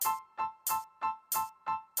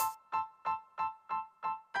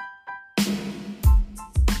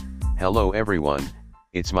Hello everyone,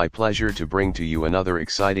 it's my pleasure to bring to you another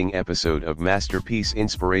exciting episode of Masterpiece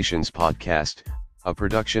Inspirations Podcast, a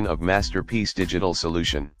production of Masterpiece Digital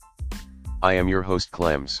Solution. I am your host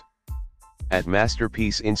Clems. At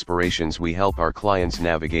Masterpiece Inspirations we help our clients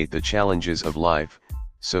navigate the challenges of life,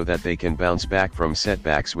 so that they can bounce back from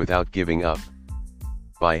setbacks without giving up.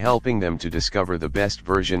 By helping them to discover the best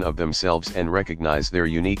version of themselves and recognize their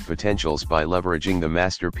unique potentials by leveraging the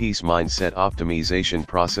Masterpiece Mindset Optimization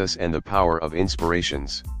process and the power of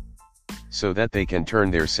inspirations. So that they can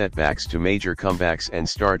turn their setbacks to major comebacks and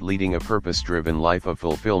start leading a purpose-driven life of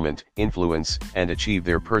fulfillment, influence, and achieve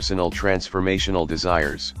their personal transformational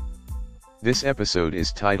desires. This episode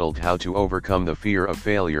is titled How to Overcome the Fear of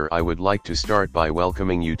Failure. I would like to start by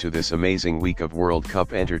welcoming you to this amazing week of World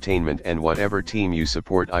Cup entertainment, and whatever team you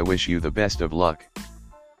support, I wish you the best of luck.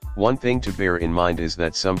 One thing to bear in mind is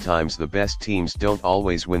that sometimes the best teams don't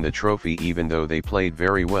always win the trophy even though they played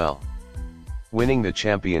very well. Winning the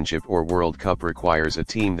championship or World Cup requires a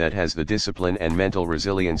team that has the discipline and mental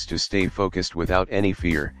resilience to stay focused without any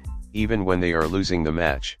fear, even when they are losing the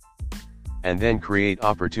match. And then create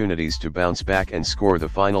opportunities to bounce back and score the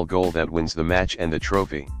final goal that wins the match and the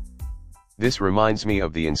trophy. This reminds me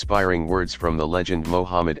of the inspiring words from the legend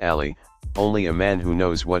Muhammad Ali, "Only a man who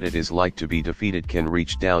knows what it is like to be defeated can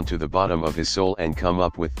reach down to the bottom of his soul and come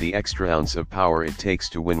up with the extra ounce of power it takes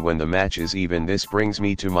to win when the match is even." This brings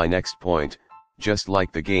me to my next point. Just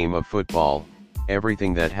like the game of football,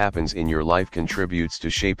 everything that happens in your life contributes to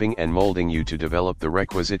shaping and molding you to develop the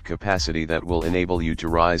requisite capacity that will enable you to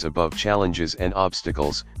rise above challenges and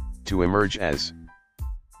obstacles, to emerge as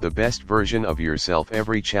the best version of yourself.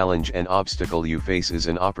 Every challenge and obstacle you face is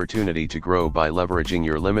an opportunity to grow by leveraging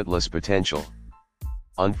your limitless potential.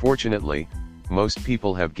 Unfortunately, most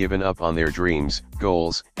people have given up on their dreams,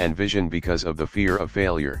 goals, and vision because of the fear of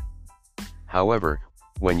failure. However,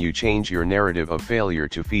 when you change your narrative of failure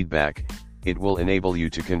to feedback, it will enable you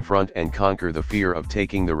to confront and conquer the fear of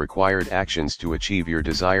taking the required actions to achieve your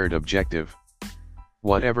desired objective.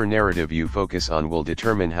 Whatever narrative you focus on will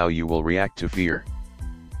determine how you will react to fear.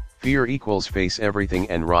 Fear equals face everything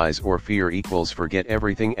and rise, or fear equals forget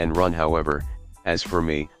everything and run. However, as for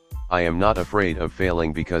me, I am not afraid of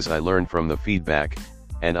failing because I learn from the feedback,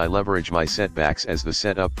 and I leverage my setbacks as the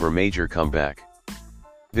setup for major comeback.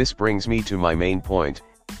 This brings me to my main point.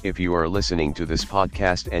 If you are listening to this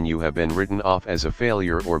podcast and you have been written off as a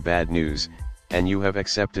failure or bad news, and you have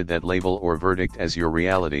accepted that label or verdict as your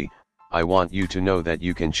reality, I want you to know that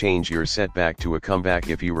you can change your setback to a comeback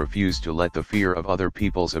if you refuse to let the fear of other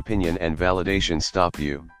people's opinion and validation stop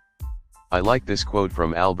you. I like this quote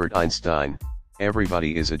from Albert Einstein: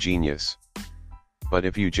 "Everybody is a genius. But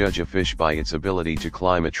if you judge a fish by its ability to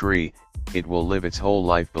climb a tree, it will live its whole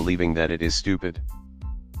life believing that it is stupid."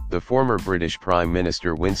 The former British Prime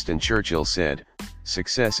Minister Winston Churchill said,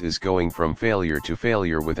 "Success is going from failure to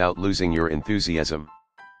failure without losing your enthusiasm."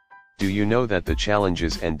 Do you know that the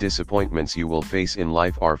challenges and disappointments you will face in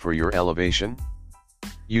life are for your elevation?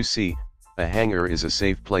 You see, a hangar is a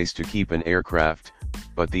safe place to keep an aircraft,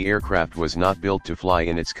 but the aircraft was not built to fly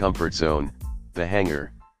in its comfort zone, the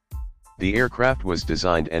hangar. The aircraft was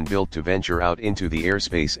designed and built to venture out into the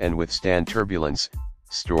airspace and withstand turbulence,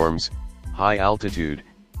 storms, high altitude,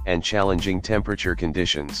 and challenging temperature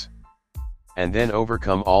conditions. And then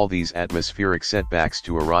overcome all these atmospheric setbacks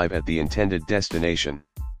to arrive at the intended destination.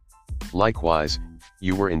 Likewise,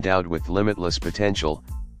 you were endowed with limitless potential,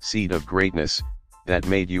 seed of greatness, that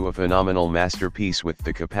made you a phenomenal masterpiece with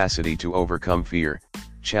the capacity to overcome fear,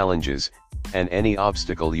 challenges, and any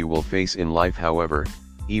obstacle you will face in life. However,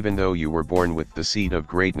 even though you were born with the seed of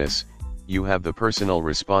greatness, you have the personal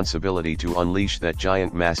responsibility to unleash that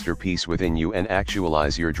giant masterpiece within you and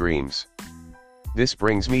actualize your dreams. This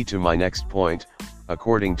brings me to my next point.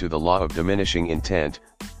 According to the law of diminishing intent,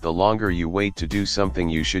 the longer you wait to do something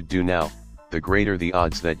you should do now, the greater the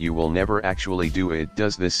odds that you will never actually do it.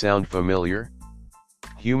 Does this sound familiar?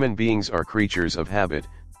 Human beings are creatures of habit,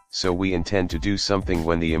 so we intend to do something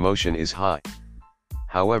when the emotion is high.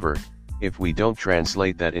 However, if we don't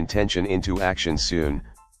translate that intention into action soon,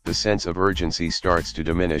 the sense of urgency starts to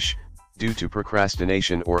diminish, due to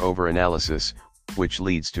procrastination or overanalysis, which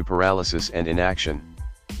leads to paralysis and inaction.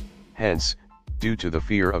 Hence, due to the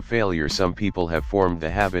fear of failure, some people have formed the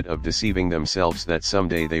habit of deceiving themselves that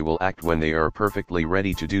someday they will act when they are perfectly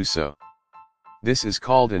ready to do so. This is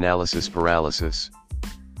called analysis paralysis.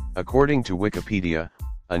 According to Wikipedia,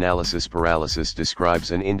 analysis paralysis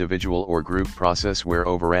describes an individual or group process where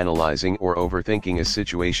overanalyzing or overthinking a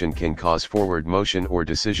situation can cause forward motion or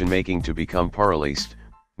decision-making to become paralyzed,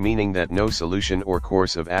 meaning that no solution or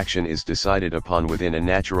course of action is decided upon within a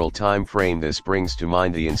natural time frame. This brings to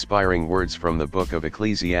mind the inspiring words from the book of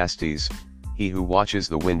Ecclesiastes: "He who watches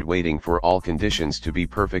the wind waiting for all conditions to be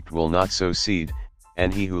perfect will not sow seed,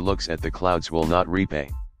 and he who looks at the clouds will not reap a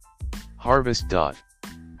harvest."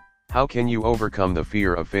 How can you overcome the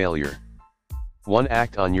fear of failure? 1.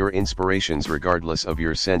 Act on your inspirations regardless of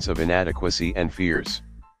your sense of inadequacy and fears.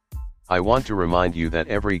 I want to remind you that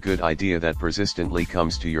every good idea that persistently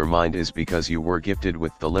comes to your mind is because you were gifted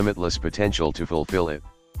with the limitless potential to fulfill it.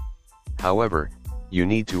 However, you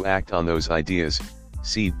need to act on those ideas,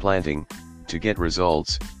 seed planting, to get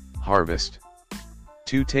results, harvest.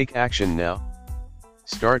 2. Take action now.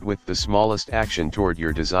 Start with the smallest action toward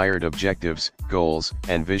your desired objectives, goals,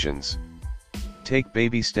 and visions. Take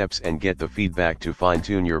baby steps and get the feedback to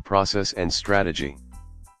fine-tune your process and strategy.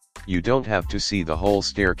 You don't have to see the whole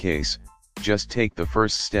staircase, just take the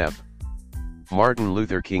first step. Martin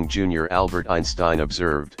Luther King Jr. Albert Einstein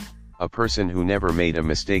observed, "A person who never made a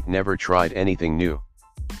mistake never tried anything new."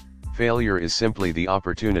 Failure is simply the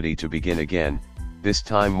opportunity to begin again, this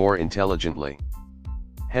time more intelligently.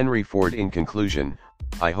 Henry Ford. In conclusion,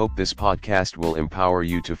 I hope this podcast will empower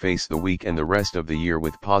you to face the week and the rest of the year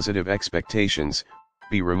with positive expectations.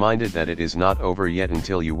 Be reminded that it is not over yet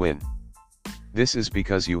until you win. This is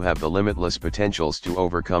because you have the limitless potentials to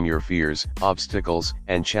overcome your fears, obstacles,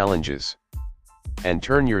 and challenges, and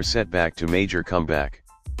turn your setback to major comeback.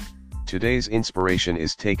 Today's inspiration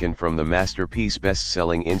is taken from the masterpiece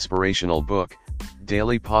best-selling inspirational book,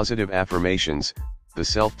 Daily Positive Affirmations, the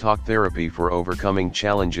self-talk therapy for overcoming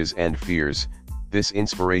challenges and fears. This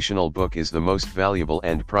inspirational book is the most valuable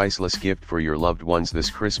and priceless gift for your loved ones this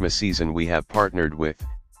Christmas season. We have partnered with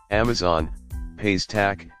Amazon,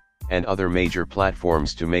 Paystack, and other major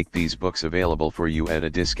platforms to make these books available for you at a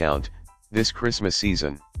discount this Christmas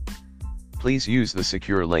season. Please use the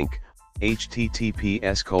secure link,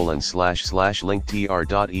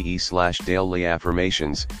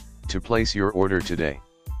 https://linktr.ee/dailyaffirmations, to place your order today.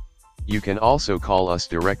 You can also call us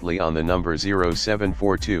directly on the number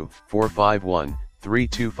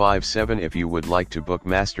 0742-451-3257 if you would like to book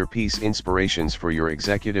Masterpiece Inspirations for your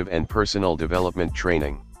executive and personal development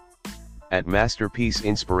training. At Masterpiece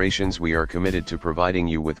Inspirations, we are committed to providing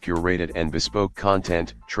you with curated and bespoke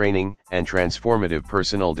content, training, and transformative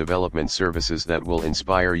personal development services that will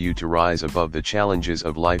inspire you to rise above the challenges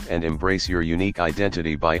of life and embrace your unique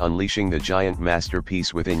identity by unleashing the giant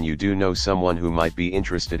masterpiece within you. Do you know someone who might be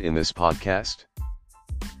interested in this podcast?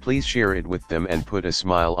 Please share it with them and put a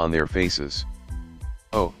smile on their faces.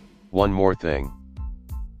 Oh, one more thing.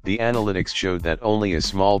 The analytics showed that only a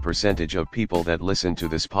small percentage of people that listen to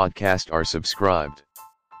this podcast are subscribed.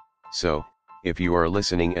 So, if you are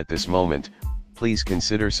listening at this moment, please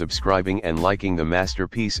consider subscribing and liking the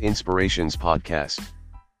Masterpiece Inspirations podcast.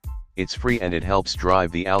 It's free and it helps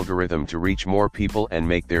drive the algorithm to reach more people and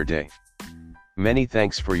make their day. Many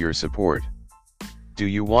thanks for your support. Do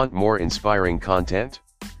you want more inspiring content?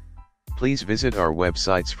 Please visit our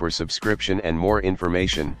websites for subscription and more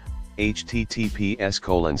information.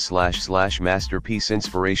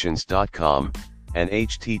 https://masterpieceinspirations.com and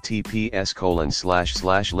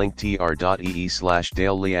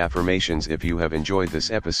https://linktr.ee/dailyaffirmations. If you have enjoyed this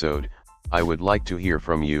episode, I would like to hear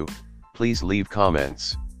from you. Please leave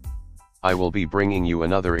comments. I will be bringing you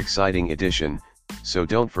another exciting edition, so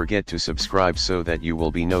don't forget to subscribe so that you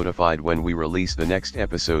will be notified when we release the next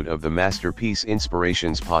episode of the Masterpiece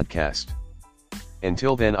Inspirations podcast.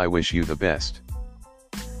 Until then, I wish you the best.